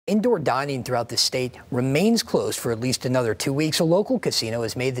Indoor dining throughout the state remains closed for at least another 2 weeks. A local casino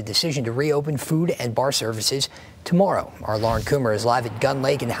has made the decision to reopen food and bar services tomorrow. Our Lauren Coomer is live at Gun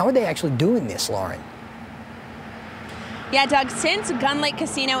Lake. And how are they actually doing this, Lauren? Yeah, Doug, since Gun Lake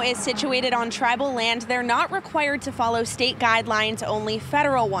Casino is situated on tribal land, they're not required to follow state guidelines, only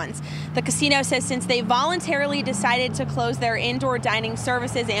federal ones. The casino says since they voluntarily decided to close their indoor dining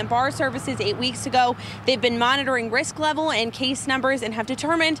services and bar services 8 weeks ago, they've been monitoring risk level and case numbers and have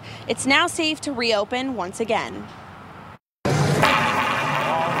determined it's now safe to reopen once again.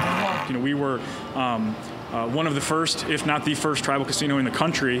 We were one of the first, if not the first, tribal casino in the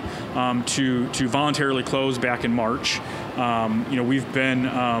country to voluntarily close back in March. We've been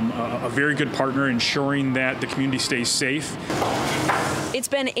a very good partner ensuring that the community stays safe. It's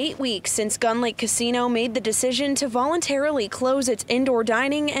been 8 weeks since Gun Lake Casino made the decision to voluntarily close its indoor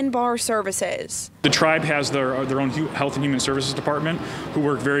dining and bar services. The tribe has their own Health and Human Services Department, who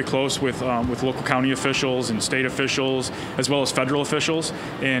work very close with local county officials and state officials, as well as federal officials.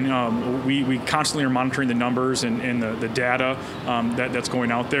 And we constantly are monitoring the numbers and the data that's going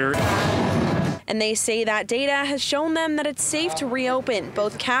out there. And they say that data has shown them that it's safe to reopen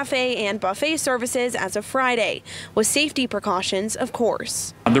both cafe and buffet services as of Friday, with safety precautions, of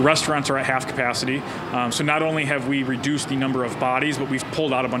course. The restaurants are at half capacity, so not only have we reduced the number of bodies, but we've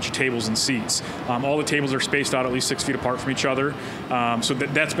pulled out a bunch of tables and seats. All the tables are spaced out at least 6 feet apart from each other, so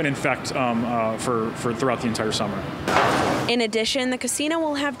that's been in effect for throughout the entire summer. In addition, the casino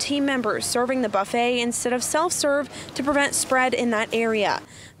will have team members serving the buffet instead of self-serve to prevent spread in that area.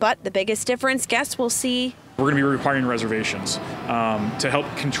 But the biggest difference guests will see: we're going to be requiring reservations to help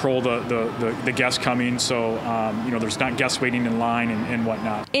control the guests coming, so there's not guests waiting in line and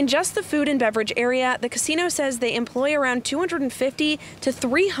whatnot. In just the food and beverage area, the casino says they employ around 250 to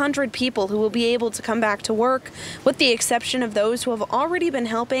 300 people who will be able to come back to work, with the exception of those who have already been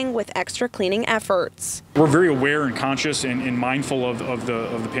helping with extra cleaning efforts. We're very aware and conscious and mindful of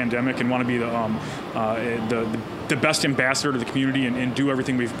the pandemic, and want to be the best ambassador to the community and do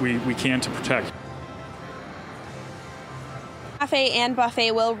everything we can to protect. Cafe and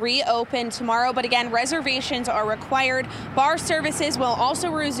buffet will reopen tomorrow, but again, reservations are required. Bar services will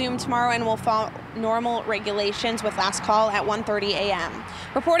also resume tomorrow and will follow normal regulations with last call at 1:30 a.m.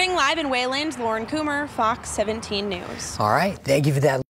 Reporting live in Wayland, Lauren Coomer, Fox 17 News. All right, thank you for that.